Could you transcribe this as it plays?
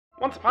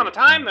Once upon a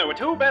time, there were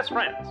two best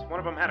friends. One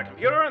of them had a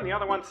computer and the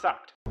other one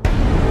sucked.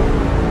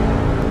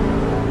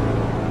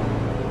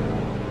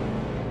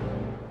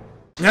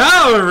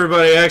 Hello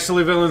everybody,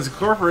 Actually Villains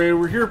Incorporated.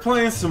 We're here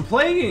playing some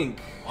Plague Inc.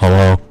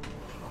 Hello.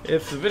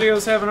 If the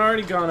videos haven't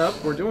already gone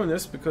up, we're doing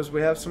this because we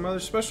have some other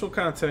special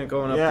content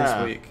going up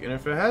this week. And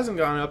if it hasn't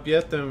gone up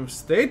yet, then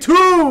stay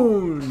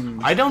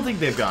tuned! I don't think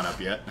they've gone up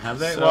yet, have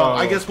they? So, well,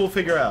 I guess we'll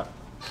figure out.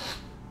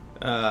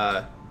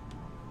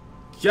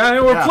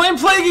 Yeah, we're playing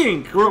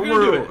Plague Inc.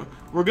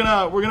 We're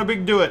gonna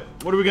big do it.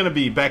 What are we gonna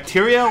be?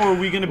 Bacteria, or are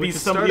we gonna be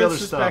some of the other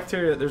stuff?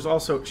 Bacteria. There's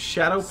also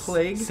Shadow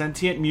Plague.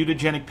 Sentient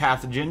mutagenic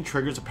pathogen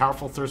triggers a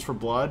powerful thirst for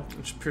blood.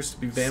 Which appears to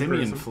be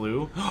vampirism. Simian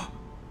flu.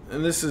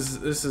 And this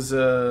is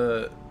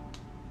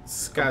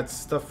it's got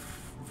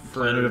stuff for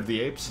Planet of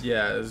the Apes.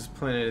 Yeah, this is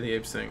Planet of the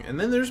Apes thing. And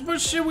then there's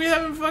much shit we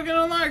haven't fucking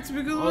unlocked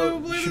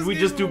because should we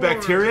just do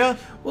bacteria?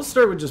 We'll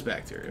start with just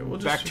bacteria.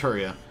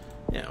 Bacteria.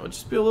 Yeah, we'll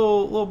just be a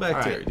little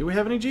bacteria. Right. Do we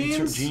have any genes?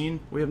 Insert gene.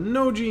 We have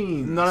no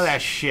genes. None of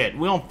that shit.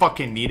 We don't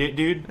fucking need it,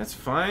 dude. That's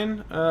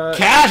fine.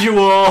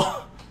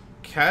 Casual.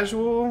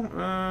 Casual.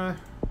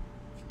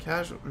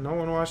 Casual. No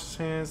one washes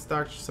hands.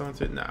 Doctor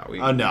so-and-so.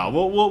 No, no.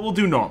 We'll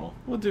do normal.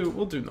 We'll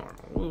do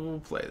normal. We'll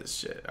play this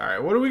shit. All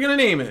right. What are we gonna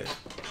name it?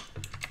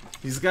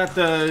 He's got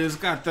the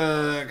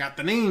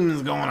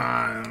names going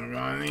on.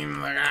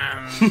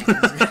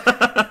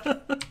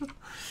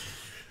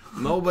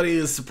 Nobody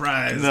is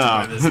surprised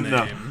by this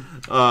name.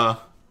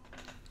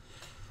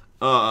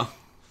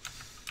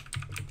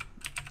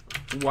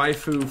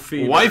 Waifu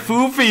fever.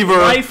 Waifu fever.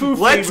 Waifu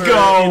Let's fever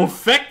go.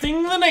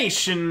 Infecting the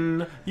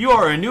nation. You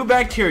are a new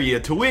bacteria.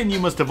 To win, you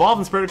must evolve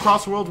and spread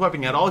across the world,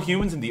 wiping out all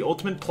humans in the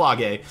ultimate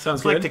plague.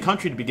 Sounds Select good. a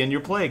country to begin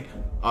your plague.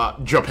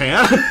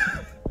 Japan.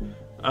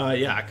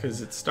 Yeah,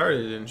 because it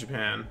started in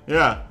Japan.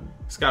 Yeah.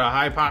 It's got a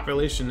high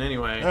population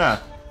anyway. Yeah.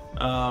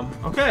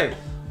 Okay.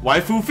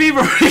 Waifu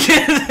fever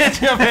begins in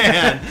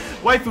Japan.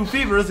 Waifu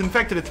fever has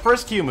infected its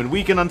first human.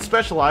 Weak and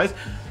unspecialized,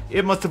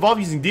 it must evolve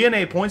using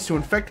DNA points to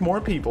infect more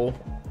people.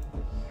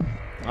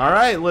 All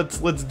right, let's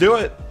do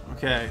it.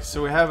 Okay,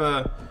 so we have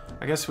I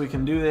guess we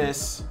can do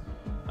this.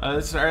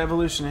 This is our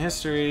evolution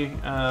history.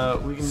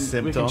 We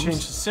can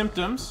change the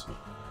symptoms,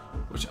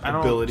 which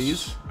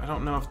Abilities. I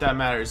don't know if that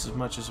matters as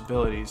much as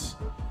abilities.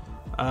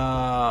 We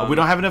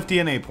don't have enough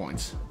DNA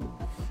points.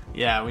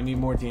 Yeah, we need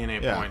more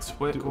DNA points.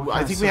 What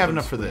I think we have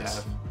enough for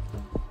this.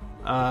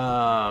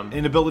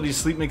 Inability to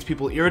sleep makes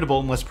people irritable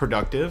and less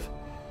productive.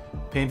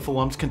 Painful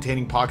lumps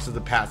containing pox of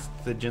the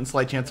pathogen.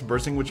 Slight chance of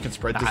bursting, which can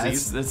spread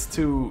disease. That's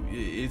too.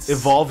 It's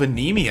Evolve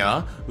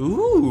anemia.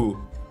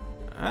 Ooh.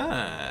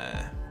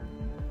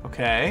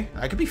 Okay.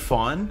 That could be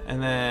fun.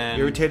 And then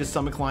Irritated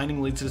stomach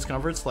lining leads to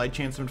discomfort. Slight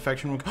chance of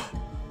infection.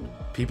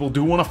 People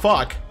do want to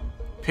fuck.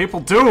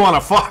 People do want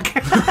to fuck.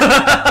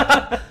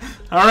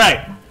 All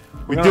right.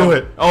 We do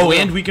it. Oh,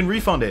 and we can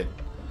refund it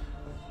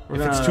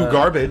if it's too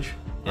garbage.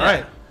 Yeah. All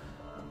right.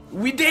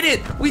 We did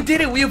it. We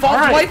did it. We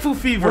evolved waifu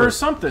fever. We're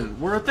something.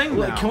 We're a thing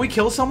now. Can we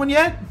kill someone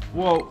yet?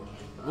 Well,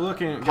 we're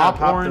looking at pop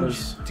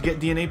orange to get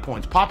DNA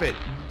points. Pop it.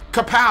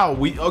 Kapow.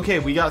 We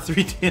got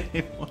 3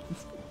 DNA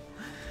points.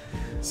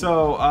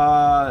 So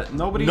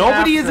nobody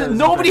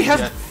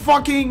has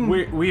fucking.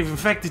 We've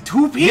infected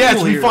 2 people.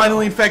 Yes, we here.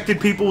 finally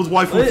infected people with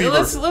waifu fever.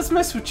 Let's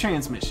mess with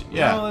transmission.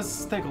 Yeah.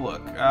 Let's take a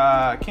look.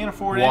 Can't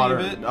afford Water.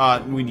 any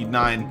of it. We need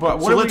 9.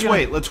 But so let's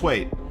wait. Let's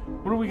wait.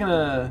 What are we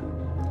gonna?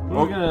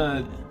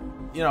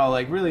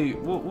 Like really,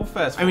 we'll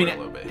fast forward a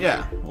little bit.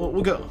 Yeah,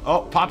 we'll go.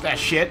 Oh, pop that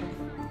shit.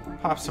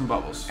 Pop some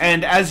bubbles.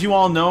 And as you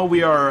all know,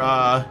 we are,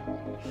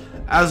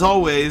 as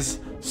always,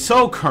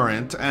 so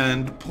current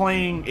and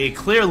playing a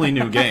clearly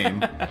new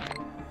game.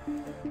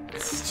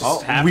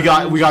 We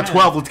got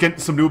 12. Let's get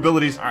some new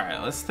abilities. All right,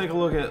 let's take a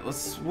look at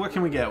what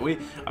can we get?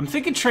 I'm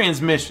thinking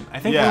transmission. I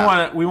think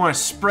we want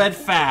to spread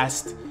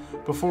fast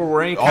before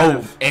we're any kind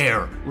of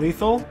air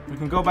lethal. We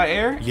can go by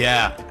air.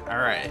 Yeah. All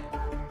right.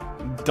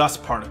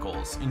 Dust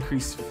particles,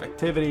 increased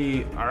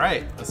effectivity. All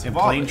right, let's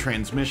evolve. Plane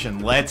transmission.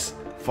 Let's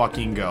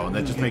fucking go. And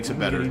that just makes it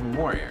better. Get even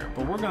more air,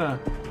 but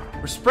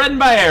we're spreading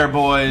by air,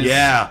 boys.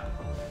 Yeah.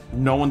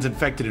 No one's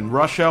infected in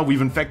Russia.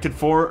 We've infected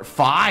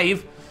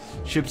 5.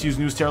 Ships use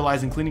new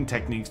sterilizing cleaning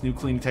techniques. New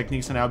cleaning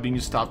techniques are now being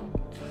used to stop.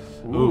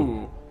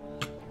 Ooh.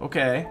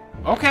 Okay.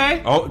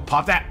 Okay. Oh,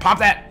 pop that. Pop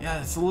that.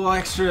 Yeah, it's a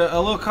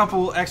little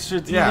couple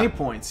extra DNA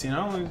points. We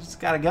just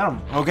gotta get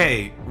them.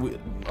 Okay.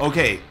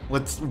 Okay.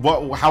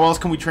 How else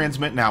can we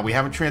transmit now? We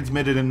haven't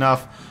transmitted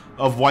enough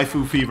of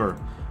waifu fever.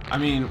 I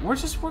mean, we're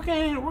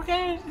getting.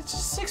 It's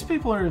just 6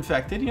 people are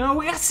infected. We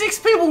got 6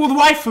 people with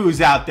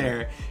waifus out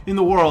there in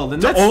the world,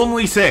 and that's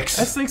only 6.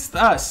 That's thanks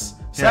to us.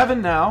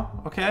 7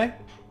 now. Okay.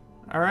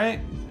 All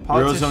right.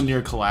 Eurozone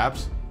near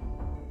collapse.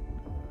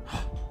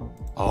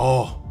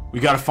 Oh. We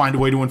gotta find a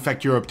way to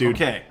infect Europe, dude.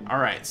 Okay,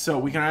 alright. So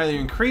we can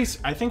either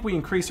I think we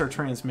increase our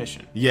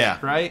transmission. Yeah.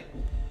 Right?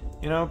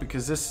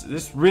 Because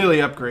this really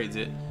upgrades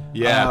it.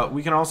 Yeah.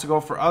 We can also go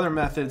for other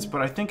methods,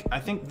 but I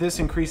think this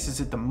increases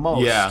it the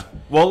most. Yeah.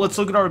 Well, let's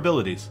look at our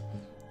abilities.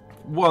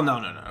 Well, no.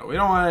 We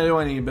don't want to do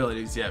any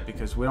abilities yet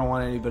because we don't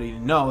want anybody to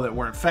know that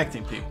we're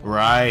infecting people.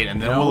 Right,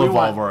 and then we'll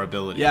evolve our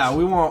abilities. Yeah,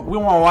 we want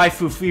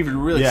waifu fever to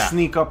really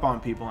sneak up on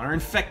people, and our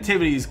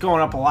infectivity is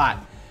going up a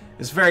lot.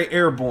 It's very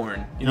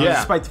airborne, you know.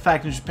 Despite the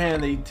fact in Japan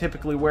they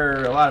typically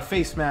wear a lot of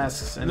face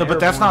masks. And no, but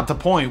that's not the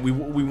point. We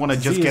want to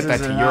just get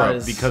that to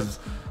Europe because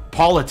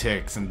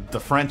politics and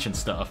the French and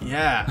stuff.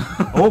 Yeah.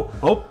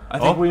 I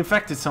think we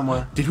infected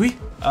someone. Did we?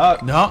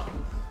 No.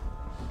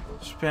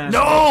 Japan.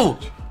 No.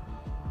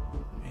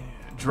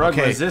 Drug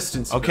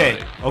resistance.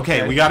 Okay,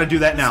 we got to do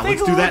that now.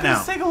 Let's do that now.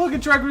 Let's take a look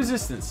at drug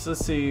resistance.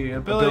 Let's see.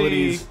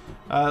 Abilities.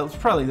 It's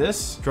probably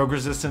this. Drug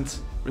resistance.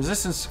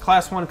 Resistance to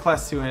class 1,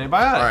 class 2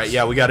 antibiotics. All right,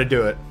 yeah, we got to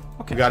do it.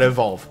 Okay. We got to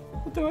evolve.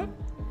 We'll do it.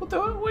 We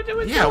do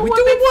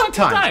it one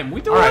time.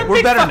 We do it one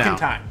big fucking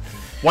time.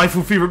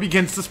 Waifu fever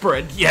begins to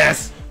spread.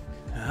 Yes.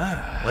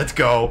 Let's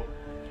go.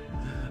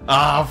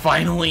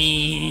 Finally.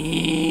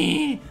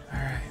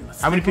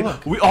 How many people?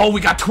 We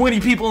got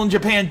 20 people in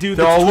Japan, dude.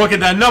 Oh, look at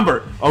that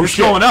number. Oh, it's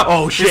going up.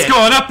 Oh, shit. It's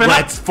going up and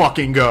Let's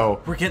fucking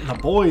go. We're getting the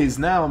boys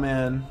now,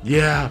 man.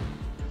 Yeah.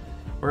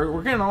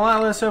 We're getting a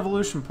lot less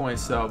evolution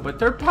points, though. But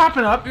they're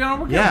popping up, you know.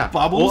 We're getting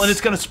bubbles. Well, and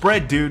it's going to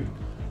spread, dude.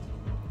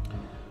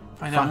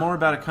 Find out more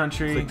about a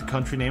country. Click the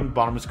country name,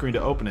 bottom of the screen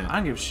to open it. I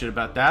don't give a shit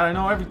about that. I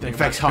know everything.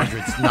 Infects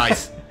hundreds.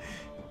 Nice.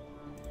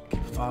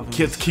 Keep evolving.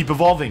 Kids keep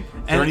evolving. Is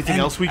there anything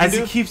else we can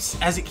do?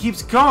 As it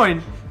keeps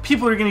going,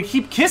 people are going to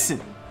keep kissing.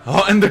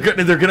 Oh, and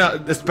they're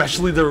gonna,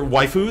 especially their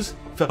waifus.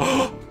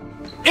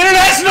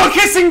 International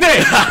Kissing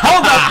Day!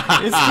 Hold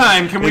up! It's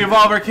time. Can we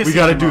evolve our kissing? We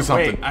gotta do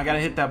something. Wait, I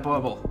gotta hit that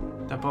bubble.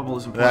 That bubble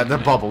is important.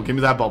 That bubble. Give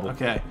me that bubble.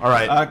 Okay. All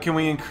right. Can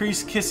we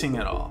increase kissing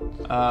at all?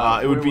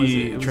 It would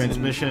be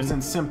transmission. It was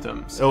in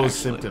symptoms. It was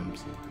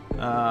symptoms.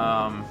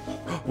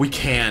 We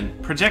can.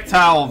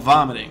 Projectile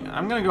vomiting.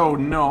 I'm gonna go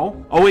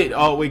no. Oh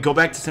wait. Go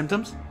back to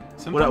symptoms.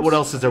 Symptoms? What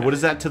else is there? What is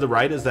that to the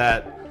right? Is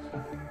that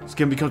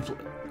skin becomes?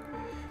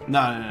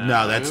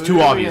 No. That's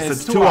too obvious.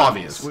 That's too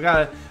obvious. We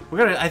gotta.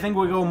 I think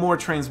we go more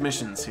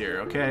transmissions here.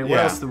 Okay. What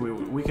else do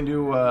we can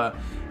do?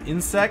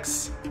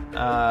 Insects.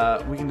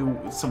 We can do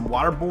some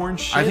waterborne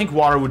shit. I think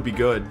water would be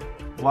good.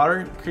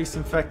 Water, increased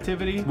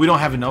infectivity. We don't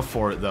have enough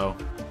for it though.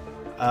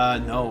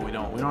 No, we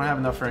don't. We don't have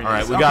enough for anything.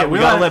 All right, we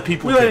gotta let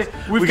people.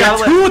 We've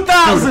got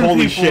 2,000 people.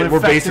 Holy shit! We're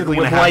basically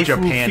gonna have waifu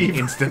Japan fever.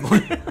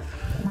 instantly.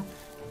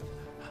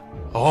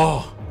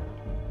 Oh.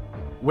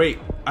 Wait,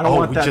 I don't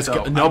want that just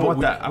though. no, I don't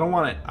want that. I don't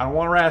want it. I don't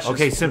want rashes.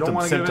 Okay,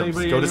 symptoms.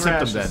 Go to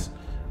symptoms then.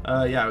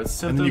 Yeah, it's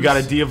symptoms. And then you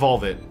gotta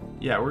de-evolve it.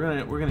 Yeah,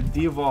 we're gonna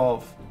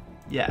de-evolve.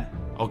 Yeah.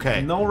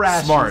 Okay. No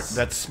rashes. Smart.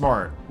 That's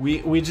smart.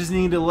 We just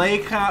need to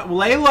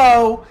lay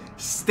low,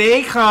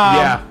 stay calm.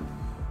 Yeah.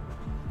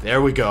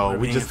 There we go.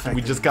 We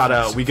just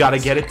gotta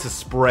get it to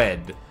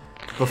spread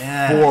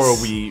before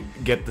we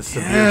get the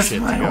severe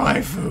shit to go.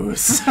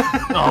 Waifus.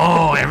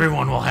 Oh,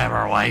 everyone will have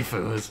our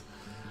waifus.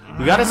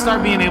 We gotta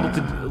start being able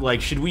to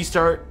like. Should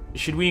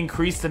we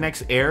increase the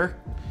next air?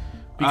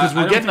 Because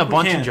we're getting a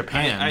bunch in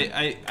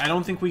Japan. I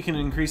don't think we can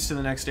increase to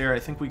the next air. I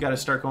think we got to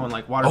start going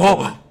like water.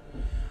 Oh,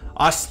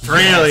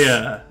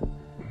 Australia.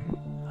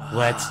 Yes.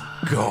 Let's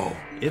go.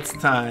 It's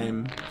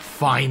time.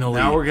 Finally.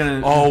 Now we're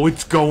gonna. Oh,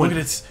 it's going. Look at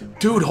this,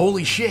 dude.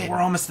 Holy shit.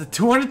 We're almost at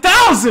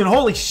 200,000.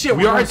 Holy shit.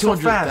 We are at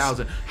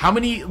 200,000. How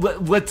many?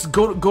 Let's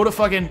go to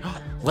fucking.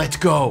 Let's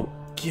go.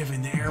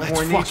 Given the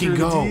airborne nature of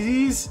the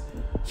disease.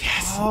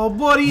 Yes. Oh,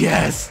 buddy.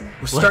 Yes.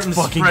 We're starting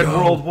to spread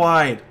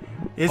worldwide.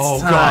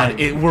 It's time.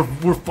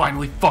 God, we're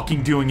finally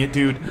fucking doing it,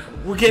 dude.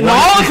 We're getting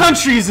all the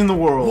countries in the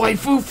world.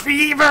 Waifu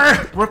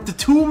fever. We're up to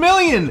 2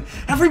 million.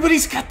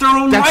 Everybody's got their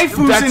own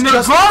waifus in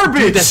their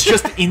garbage. Dude, that's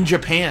just in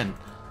Japan.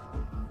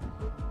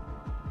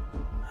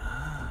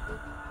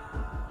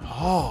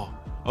 Oh.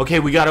 Okay,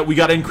 we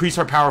gotta increase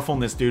our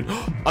powerfulness, dude.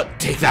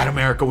 Take that,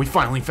 America. We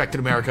finally infected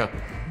America.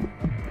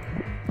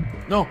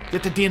 No,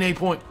 get the DNA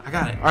point. I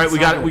got it. All right,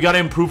 we gotta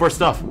improve our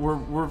stuff.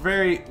 We're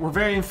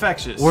very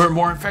infectious. We're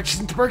more infectious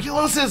than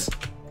tuberculosis.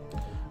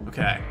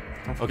 Okay.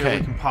 Don't forget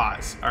we can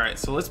pause. All right,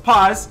 so let's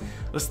pause.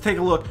 Let's take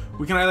a look.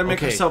 We can either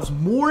make ourselves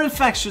more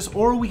infectious,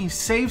 or we can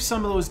save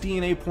some of those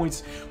DNA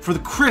points for the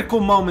critical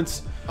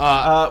moments.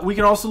 We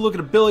can also look at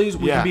abilities.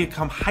 We can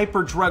become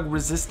hyper drug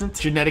resistant.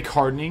 Genetic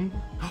hardening.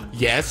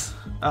 Yes.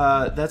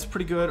 That's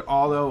pretty good.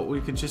 Although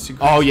we could just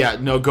increase. Oh yeah,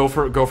 no, go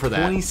for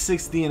that.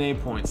 26 DNA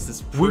points.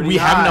 That's pretty we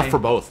have enough for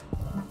both.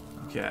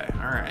 Okay.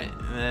 All right.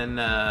 And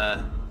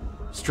then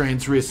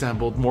strains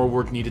reassembled. More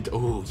work needed.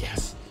 Oh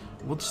yes.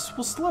 We'll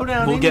slow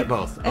down. We'll get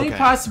both. Any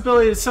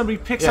possibility that somebody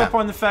picks up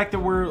on the fact that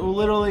we're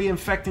literally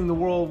infecting the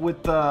world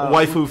with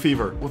waifu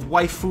fever. With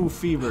waifu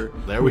fever.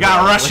 There we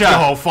got Russia. Let's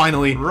go,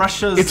 finally.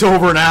 Russia's. It's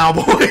over now,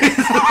 boys.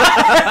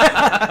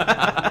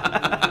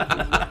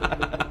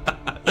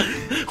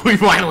 We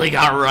finally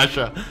got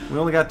Russia. We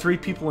only got 3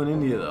 people in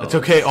India though. It's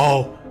okay.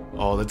 Oh,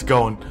 let's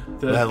go.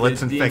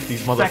 Let's infect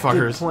these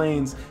motherfuckers.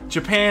 Planes.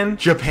 Japan.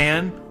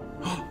 Japan.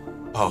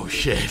 Oh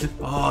shit.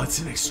 Oh, it's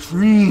an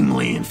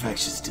extremely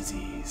infectious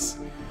disease.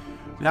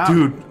 Now,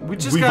 dude,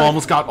 we've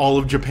almost got all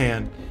of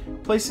Japan.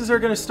 Places are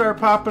gonna start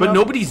popping up. But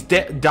nobody's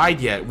died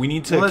yet. We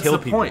need to that's kill the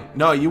people. point.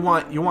 No, you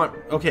want.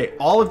 Okay,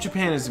 all of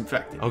Japan is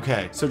infected.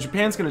 Okay. So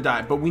Japan's gonna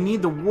die, but we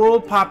need the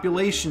world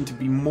population to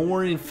be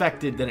more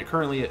infected than it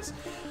currently is.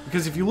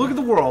 Because if you look at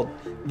the world,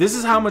 this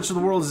is how much of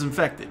the world is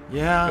infected.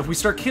 Yeah. If we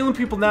start killing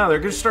people now, they're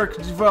gonna start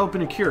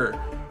developing a cure.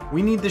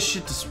 We need this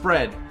shit to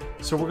spread,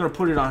 so we're gonna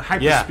put it on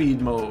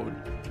hyperspeed mode.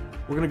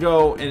 We're gonna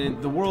go,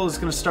 and the world is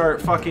gonna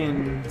start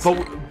fucking.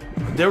 But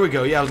there we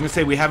go. Yeah, I was gonna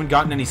say we haven't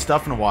gotten any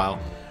stuff in a while.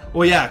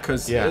 Well, yeah,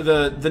 because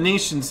the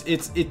nations,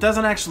 it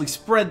doesn't actually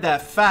spread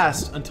that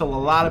fast until a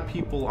lot of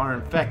people are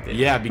infected.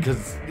 Yeah,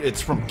 because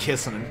it's from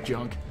kissing and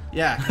junk.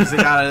 Yeah, because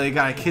they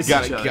gotta kiss each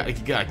other. You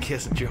gotta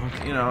kiss and junk.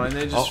 You know, and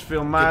they just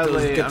feel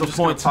mildly. Get those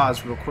points. Gonna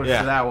pause real quick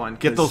for that one.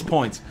 Get those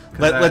points.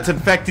 Let's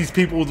infect these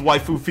people with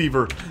waifu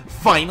fever.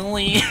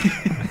 Finally.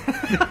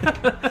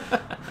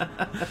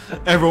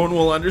 Everyone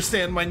will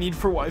understand my need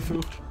for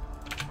waifu.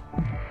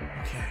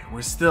 Okay,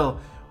 we're still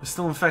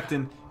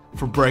infecting.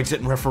 For Brexit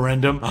and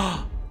referendum.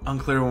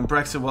 Unclear when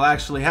Brexit will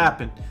actually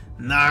happen.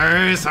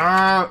 Nice.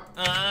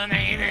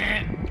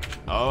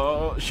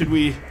 Oh, should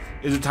we?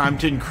 Is it time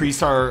to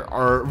increase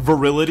our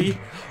virility?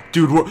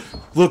 Dude,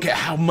 look at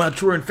how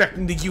much we're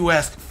infecting the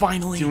U.S.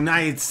 Finally. The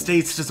United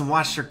States doesn't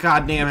wash their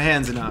goddamn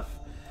hands enough.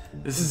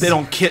 They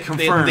don't kiss.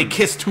 They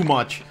kiss too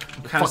much.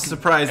 I'm kind of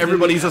surprised.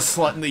 Everybody's a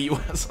slut in the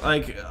U.S.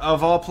 Like,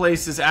 of all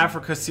places,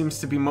 Africa seems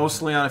to be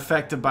mostly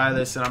unaffected by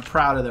this, and I'm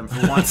proud of them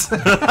for once.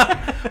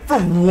 For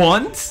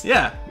once?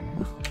 Yeah.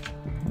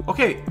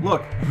 Okay,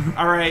 look.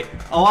 All right.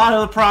 A lot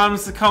of the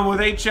problems that come with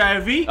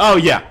HIV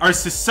are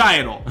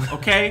societal,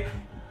 okay?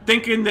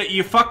 Thinking that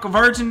you fuck a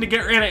virgin to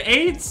get rid of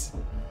AIDS?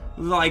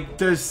 Like,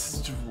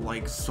 this,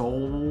 like,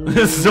 so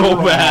It's so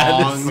wrong.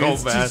 bad. It's so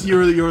It's bad. just,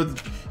 you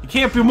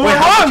can't be more Wait,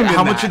 wrong than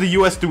how that. much of the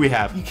U.S. do we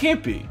have? You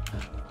can't be.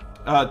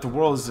 The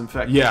world is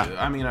infected. Yeah.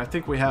 I mean, I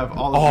think we have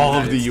all All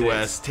of of the United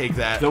U.S. States. Take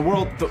that. The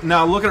world.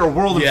 Now look at our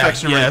world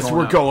infection rate. Yes,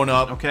 we're going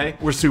up. Okay,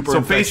 We're super So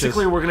infectious.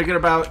 basically, we're gonna get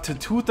about to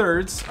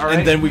 2/3. All right.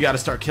 And then we got to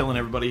start killing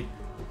everybody.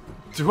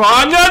 Oh,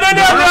 no,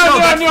 that's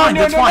fine.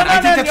 That's fine.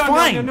 I think that's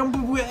fine. No,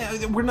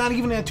 but we're not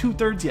even at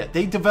 2/3 yet.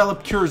 They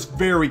develop cures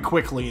very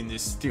quickly in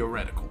this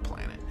theoretical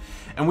planet,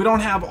 and we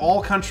don't have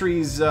all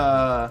countries.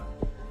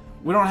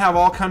 We don't have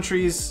all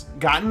countries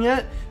gotten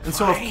yet, and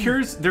so if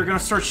cures, they're gonna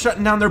start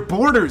shutting down their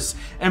borders,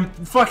 and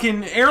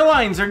fucking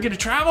airlines aren't gonna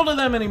travel to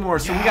them anymore.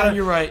 So we gotta.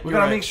 You're right. We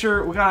gotta make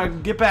sure. We gotta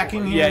get back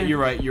in here. Yeah, you're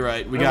right. You're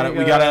right. We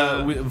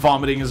gotta.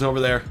 Vomiting is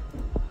over there.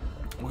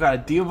 We gotta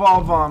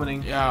de-evolve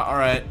vomiting. Yeah. All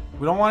right.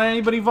 We don't want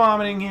anybody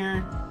vomiting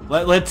here.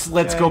 Let's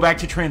go back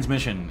to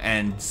transmission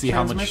and see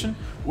how much.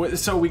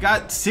 So we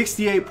got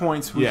 68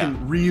 points. We Yeah.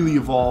 can really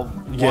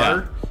evolve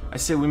water. I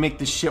say we make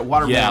this shit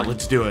waterborne. Yeah,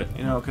 let's do it.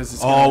 You know, because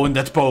it's. And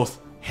that's both.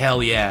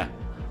 Hell yeah.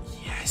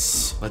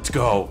 Yes. Let's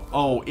go.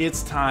 Oh,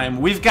 it's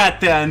time. We've got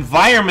the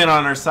environment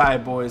on our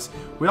side, boys.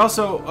 We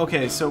also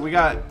so we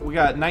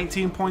got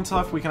 19 points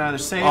left. We can either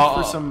save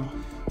for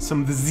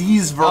some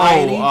disease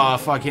variety.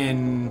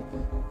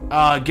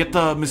 Get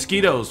the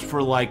mosquitoes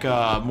for like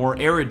more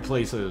arid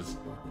places,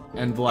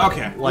 and like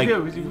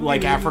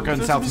Africa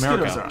and South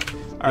America.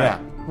 All right,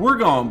 we're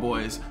going,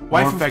 boys.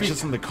 More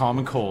infectious than the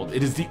common cold.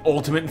 It is the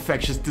ultimate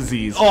infectious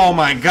disease. Oh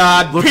my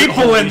God! Look at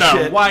People in the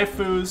shit.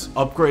 waifus.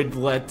 Upgrade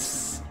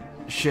lets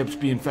ships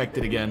be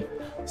infected again.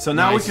 So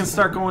now we can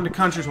start going to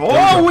countries.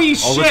 Holy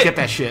shit! Oh, let's get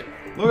that shit.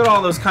 Look at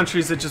all those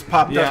countries that just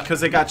popped up because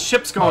they got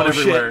ships going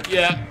everywhere. Shit.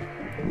 Yeah.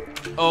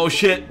 Oh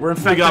shit! We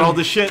got all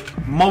this shit.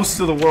 Most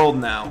of the world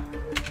now.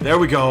 There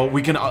we go.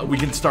 We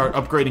can start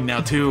upgrading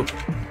now too.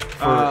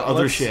 For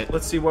other shit.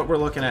 Let's see what we're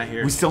looking at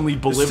here. We still need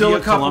Bolivia,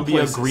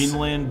 Colombia,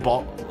 Greenland,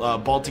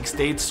 Baltic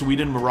states,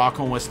 Sweden,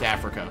 Morocco, and West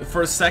Africa.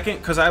 For a second,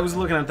 because I was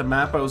looking at the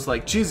map, I was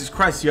like, Jesus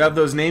Christ, you have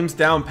those names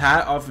down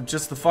pat off of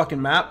just the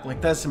fucking map? Like,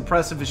 that's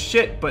impressive as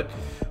shit, but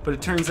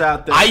it turns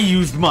out that... I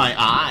used my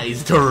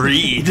eyes to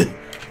read.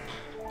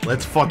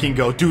 Let's fucking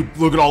go. Dude,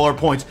 look at all our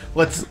points.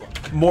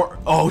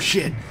 Oh,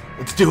 shit.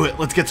 Let's do it.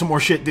 Let's get some more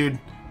shit, dude.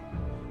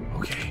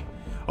 Okay.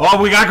 Oh,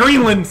 we got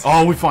Greenland!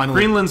 Oh, we finally...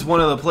 Greenland's one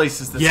of the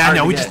places that's hard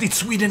to we get. just need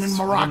Sweden and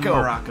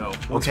Morocco.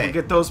 Once we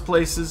get those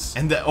places...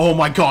 And oh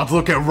my God,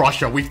 look at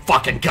Russia. We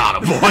fucking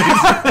got it,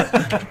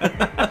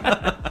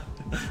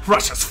 boys.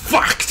 Russia's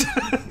fucked!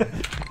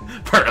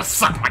 Better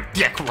suck my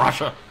dick,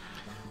 Russia.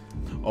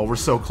 Oh, we're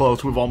so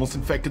close. We've almost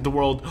infected the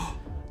world.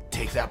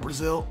 Take that,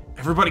 Brazil.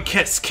 Everybody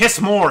kiss. Kiss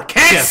more.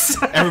 Kiss!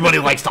 Everybody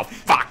likes to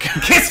fuck.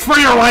 Kiss for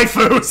your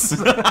waifus!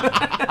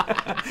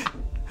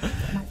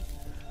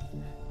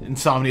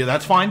 Insomnia,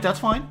 that's fine. That's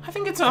fine. I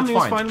think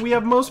insomnia's fine. We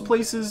have most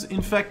places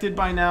infected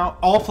by now.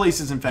 All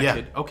places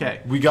infected. Yeah. Okay.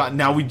 We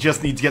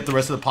just need to get the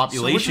rest of the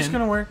population. So which is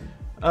gonna work?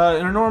 In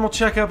a normal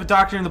checkup, a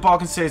doctor in the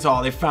Balkans says,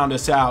 "Oh, they found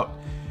us out.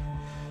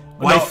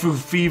 Waifu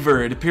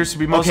fever. It appears to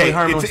be mostly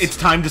harmless." It's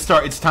time to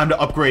start. It's time to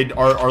upgrade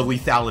our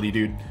lethality,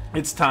 dude.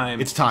 It's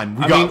time. It's time.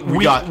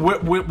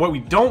 What we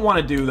don't want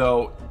to do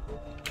though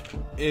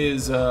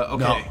is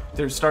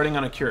they're starting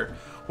on a cure.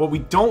 What we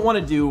don't want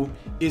to do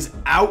is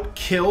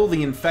out-kill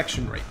the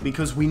infection rate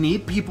because we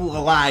need people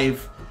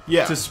alive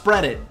to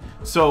spread it.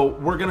 So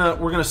we're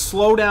gonna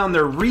slow down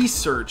their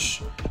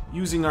research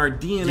using our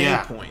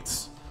DNA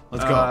points.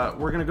 Let's go.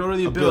 We're gonna go to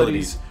the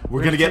abilities.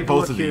 We're gonna get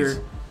both of these.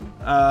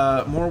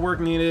 More work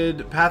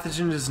needed.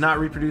 Pathogen does not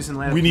reproduce in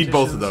lab We need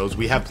conditions. both of those.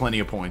 We have plenty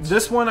of points.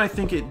 This one, I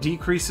think it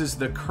decreases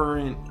the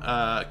current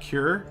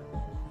cure.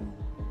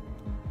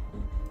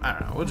 I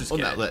don't know. We'll just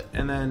get it.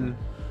 And then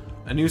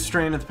a new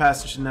strain of the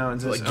pathogen now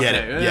exists. Get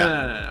it.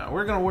 Yeah. No.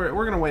 We're gonna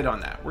wait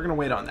on that. We're gonna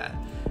wait on that.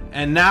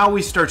 And now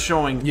we start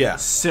showing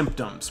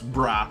symptoms,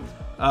 brah.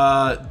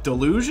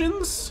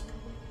 Delusions?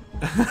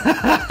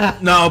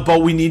 No,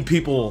 but we need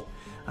people.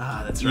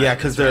 Ah, that's right. Yeah,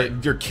 because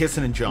you're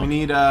kissing and jumping.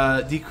 We need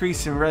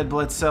decrease in red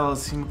blood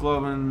cells,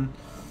 hemoglobin.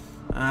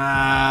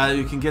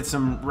 You can get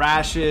some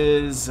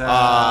rashes.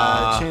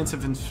 Chance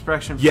of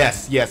infection.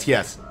 Yes.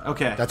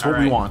 Okay, that's what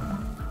we want.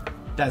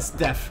 That's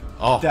def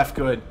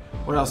good.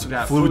 What else we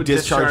got? Fluid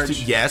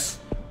discharge. Yes.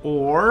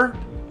 Or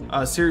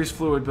serious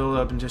fluid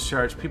buildup and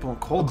discharge. People in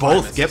cold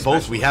climates. Get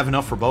both. We have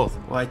enough for both.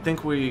 Well, I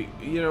think we'll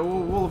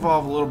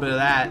evolve a little bit of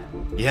that.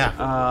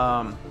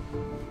 Yeah.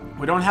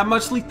 We don't have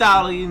much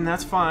lethality, and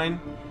that's fine.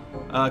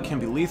 Can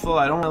be lethal.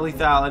 I don't have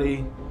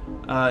lethality.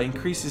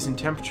 Increases in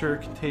temperature,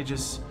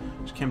 contagious,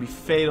 which can be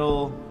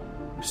fatal.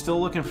 We're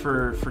still looking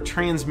for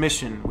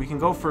transmission. We can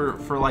go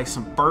for like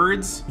some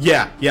birds.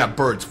 Yeah,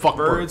 birds. Fuck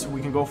birds.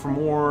 We can go for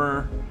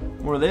more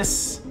of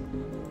this.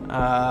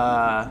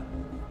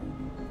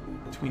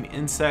 Between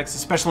insects,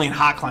 especially in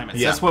hot climates.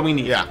 Yeah. That's what we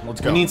need. Yeah,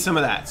 let's go. We need some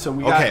of that. So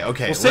we got.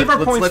 Okay. We'll save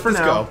our points for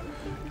now. Go.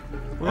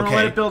 We're gonna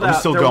let it build out.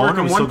 Still They're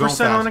going? working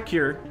 1% on a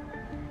cure.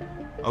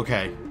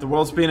 Okay. The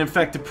world's being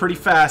infected pretty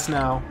fast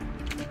now.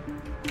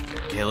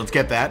 Okay, let's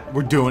get that.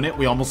 We're doing it.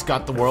 We almost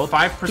got the world.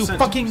 5%. Dude,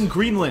 fucking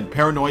Greenland.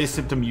 Paranoia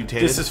symptom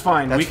mutated. This is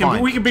fine. That's we can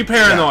fine. we can be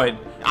paranoid.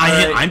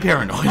 Yeah. I'm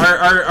paranoid.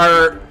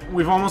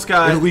 We've almost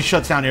got. Italy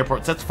shuts down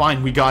airports. That's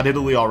fine. We got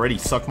Italy already.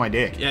 Suck my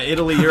dick. Yeah,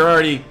 Italy. You're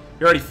already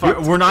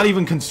fucked. We're not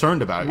even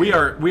concerned about it. We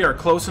are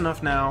close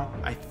enough now.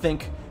 I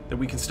think that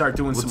we can start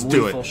doing some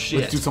lethal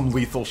shit. Let's do some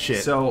lethal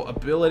shit. So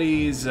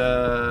abilities.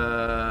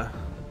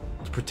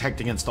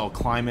 Protect against all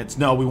climates.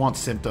 No, we want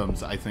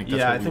symptoms. I think.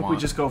 That's what we want. We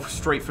just go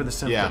straight for the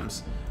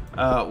symptoms.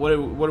 Yeah. What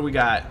do we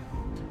got?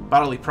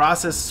 Bodily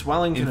process,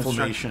 swelling,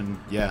 inflammation.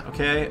 Yeah.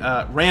 Okay.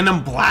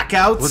 Random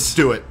blackouts. Let's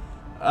do it.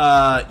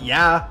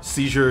 Yeah.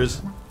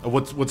 Seizures.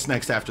 What's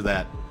next after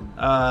that?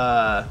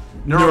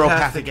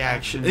 Neuropathic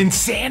action.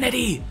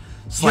 Insanity.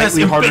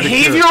 Slightly harder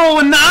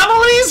behavioral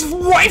anomalies.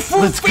 Waifu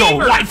Let's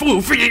fever. go.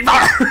 Waifu fever.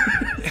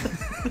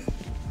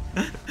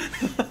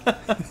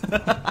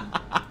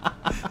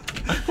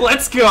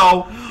 Let's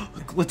go.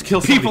 Let's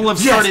kill people. Have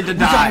started to die.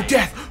 We got a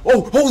death.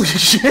 Oh, holy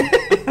shit.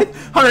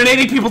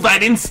 180 people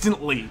died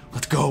instantly.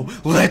 Let's go.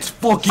 Let's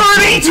fucking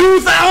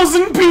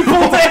 32,000 people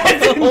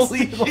dead.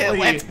 Holy shit.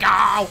 Let's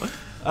go.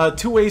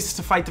 2 ways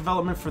to fight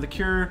development for the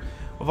cure.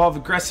 Evolve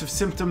aggressive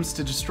symptoms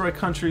to destroy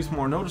countries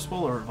more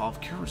noticeable, or evolve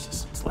cure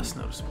resistance less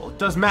noticeable. It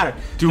doesn't matter.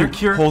 Dude,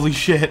 holy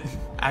shit.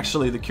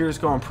 Actually, the cure is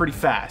going pretty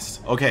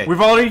fast. Okay. We've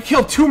already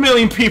killed 2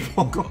 million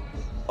people.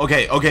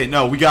 Okay,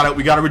 no, we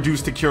gotta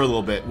reduce the cure a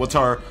little bit. What's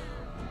our?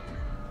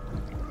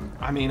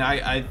 I mean,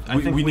 I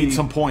think we need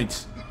some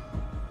points.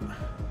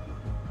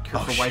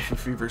 Cure for waifu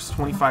fever is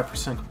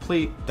 25%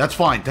 complete. That's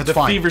fine. That's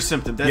fine. The fever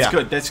symptom. That's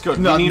good. That's good.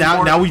 No,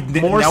 now we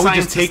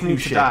just take new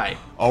to shit. die.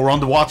 Oh, we're on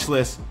the watch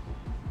list.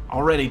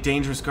 Already,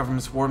 dangerous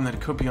governments warn that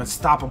it could be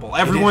unstoppable.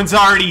 Everyone's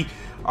already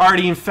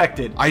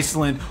infected.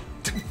 Iceland.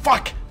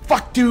 Fuck,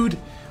 dude.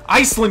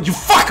 Iceland, you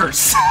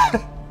fuckers.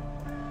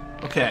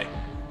 Okay.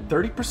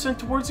 30%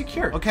 towards a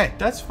cure. Okay,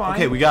 that's fine.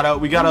 Okay, we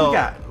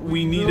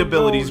need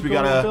abilities. We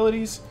don't have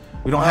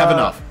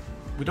enough.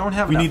 We don't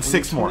have. We enough. need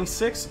 6 more.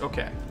 26.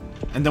 Okay.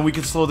 And then we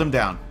can slow them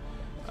down.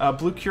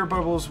 Blue cure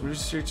bubbles.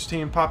 Research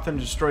team pop them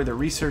to destroy their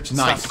research. And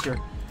nice. Stop the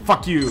cure.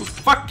 Fuck you.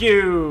 Fuck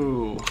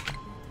you.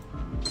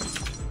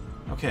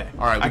 Okay.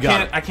 All right.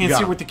 I can't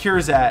see what the cure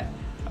is at.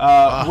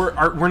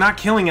 We're not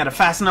killing at a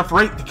fast enough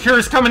rate. The cure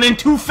is coming in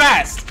too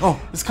fast.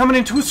 Oh, it's coming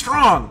in too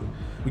strong.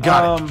 We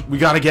got it. We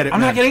gotta get it. I'm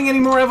not getting any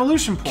more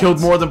evolution points. Killed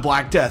more than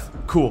Black Death.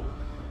 Cool.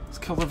 It's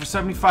killed over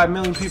 75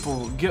 million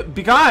people.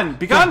 Be gone,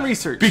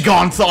 research. Be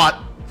gone,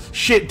 thought.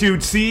 Shit,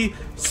 dude. See.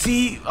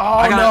 Oh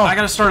I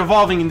gotta start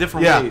evolving in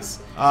different ways.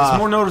 It's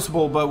more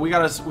noticeable, but we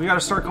gotta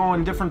start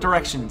going in different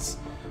directions.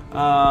 We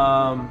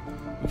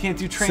can't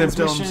do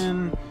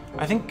transmission.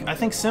 Symptoms. I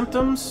think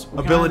symptoms.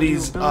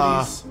 Abilities.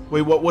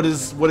 Wait, what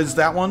is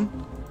that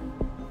one?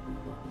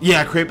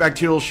 Yeah, create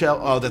bacterial shell.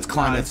 Oh, that's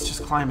climates. It's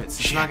just climates.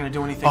 It's not going to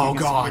do anything. Oh,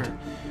 God.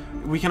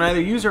 We can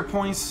either use our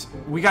points.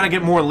 We got to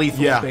get more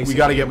lethal. Yeah, basically. we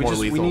got to get more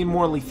lethal. We need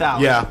more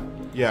lethality.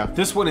 Yeah.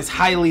 This one is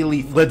highly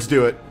lethal. Let's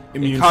do it.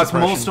 It costs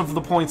most of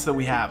the points that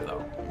we have,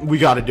 though. We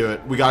got to do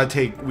it. We got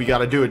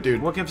to do it,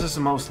 dude. What gives us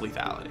the most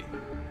lethality?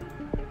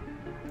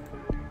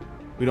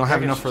 We don't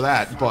have enough for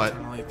that, but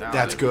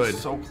that's good.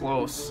 So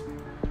close.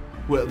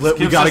 We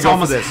got to go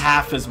for this.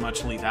 Half as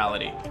much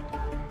lethality.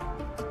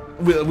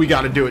 We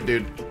got to do it,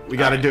 dude. We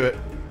got to do it.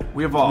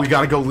 We evolved. We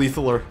got to go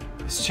lethaler.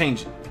 It's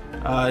changing.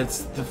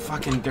 It's the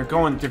fucking. They're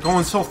going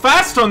so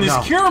fast on this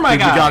cure, my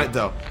guy. We got it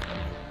though.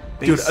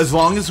 Dude, as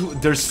long as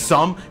there's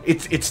some,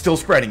 it's still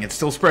spreading. It's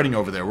still spreading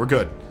over there. We're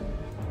good.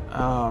 We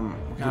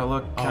gotta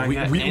look.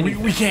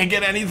 We can't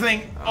get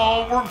anything.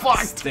 Oh, we're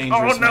fucked.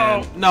 Dangerous, oh no.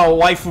 man. No,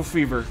 waifu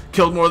fever.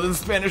 Killed more than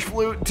Spanish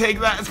flu. Take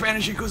that,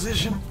 Spanish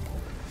Inquisition.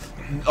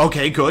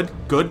 Okay, good.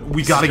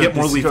 We gotta get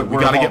more lethal. We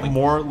gotta get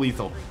more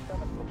lethal.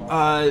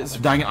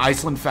 Dying in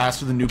Iceland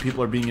faster than new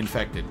people are being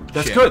infected.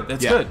 That's good.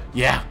 That's good.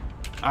 Yeah.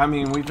 I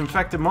mean, we've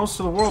infected most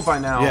of the world by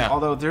now. Yeah.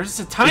 Although there's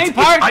a tiny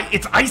part.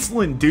 It's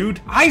Iceland,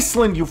 dude.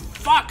 Iceland, you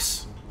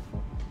fucks.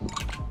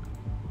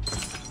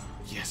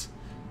 Yes.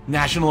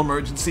 National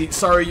emergency.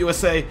 Sorry,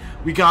 USA.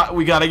 We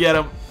gotta get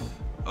them.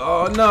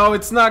 Oh no,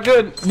 it's not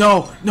good.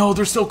 No,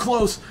 they're so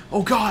close.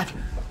 Oh god.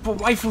 But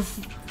waifu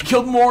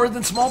Killed more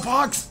than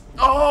smallpox.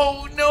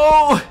 Oh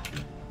no.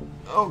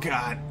 Oh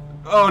god.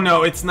 Oh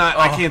no, it's not.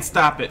 I can't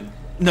stop it.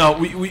 No,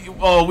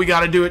 we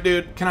gotta do it,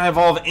 dude. Can I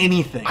evolve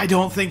anything? I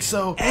don't think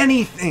so.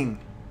 Anything.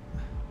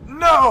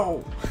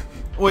 No.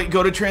 Wait,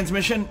 go to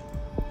transmission.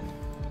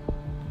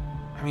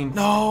 I mean,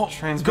 No.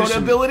 transmission. Go to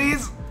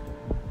abilities.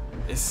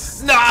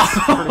 No.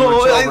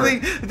 I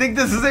think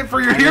this is it for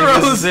your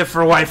heroes. This is it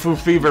for waifu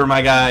fever,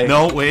 my guy.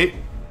 No, wait.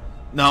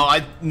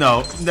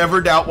 No,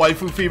 never doubt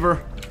waifu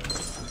fever.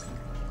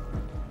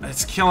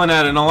 It's killing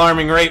at an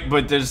alarming rate,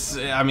 but there's,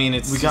 I mean,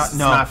 it's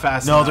not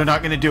fast enough. No, they're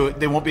not gonna do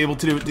it. They won't be able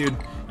to do it, dude.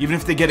 Even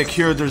if they get a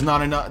cure, there's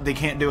not enough. They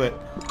can't do it.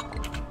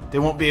 They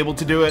won't be able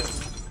to do it.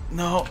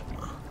 No.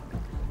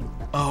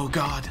 Oh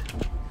god.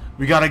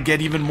 We gotta get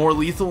even more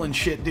lethal and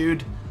shit,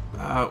 dude.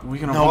 We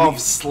can evolve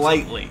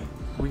slightly.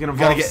 We can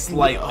evolve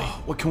slightly.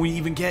 What can we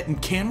even get?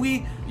 And can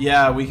we?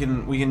 Yeah, we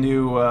can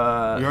do. We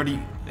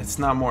already. It's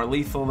not more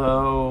lethal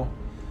though.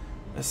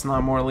 It's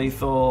not more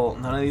lethal.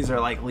 None of these are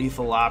like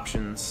lethal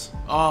options.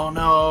 Oh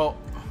no.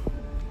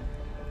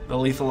 The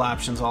lethal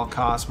options all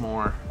cost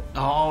more.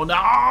 Oh no!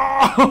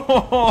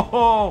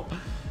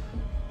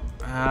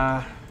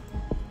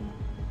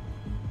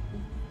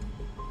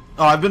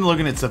 Oh, I've been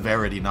looking at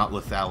severity, not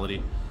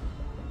lethality.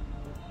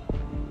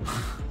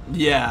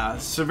 Yeah,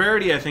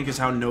 severity I think is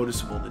how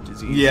noticeable the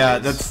disease Yeah,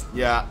 is. that's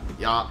yeah.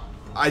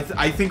 I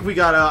think we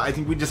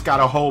just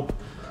gotta hope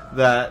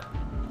that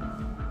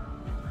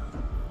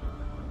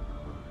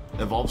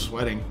evolve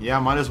sweating. Yeah,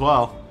 might as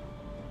well.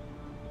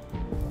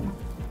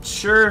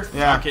 Sure.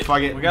 Yeah,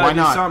 fuck it. We gotta Why do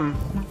not?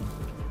 something.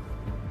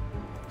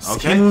 Okay.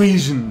 Skin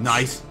lesions.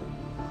 Nice.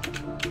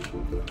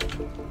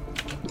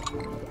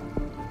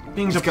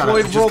 Being Just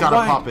deployed gotta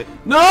worldwide. pop it.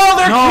 No,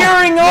 they're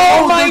curing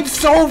all my they're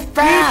so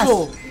fast.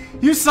 people.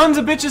 You sons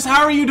of bitches,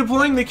 how are you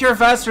deploying the cure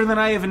faster than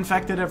I have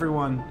infected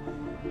everyone?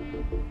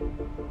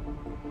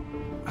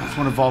 That's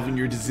when evolving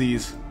your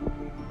disease.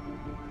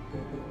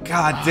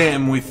 God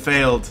damn, we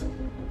failed.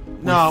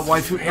 No,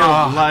 waifu.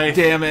 Life.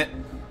 Damn it.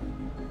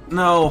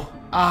 No.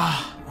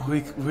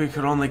 We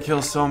could only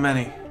kill so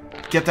many.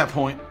 Get that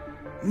point.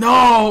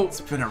 No!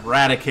 It's been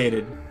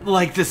eradicated.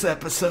 Like this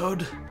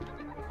episode.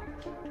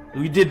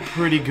 We did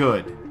pretty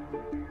good.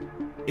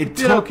 It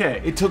did took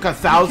okay. It took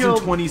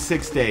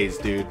 1,026 days,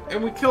 dude.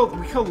 And we killed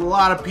a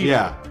lot of people.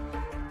 Yeah.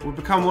 We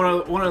become one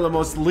of the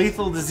most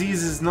lethal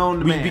diseases known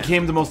to man. We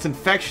became the most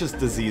infectious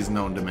disease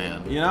known to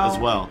man. You know? As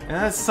well. And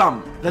that's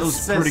something. That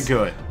was pretty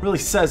good. Really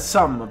says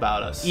something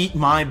about us. Eat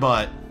my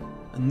butt.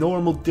 A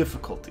normal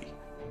difficulty.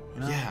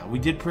 You know? Yeah, we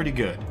did pretty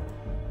good.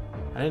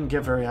 I didn't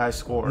get very high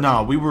score.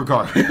 No, we were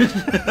garbage.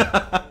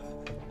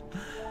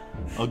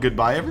 Oh,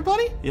 goodbye,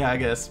 everybody? Yeah, I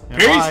guess. Yeah,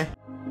 bye.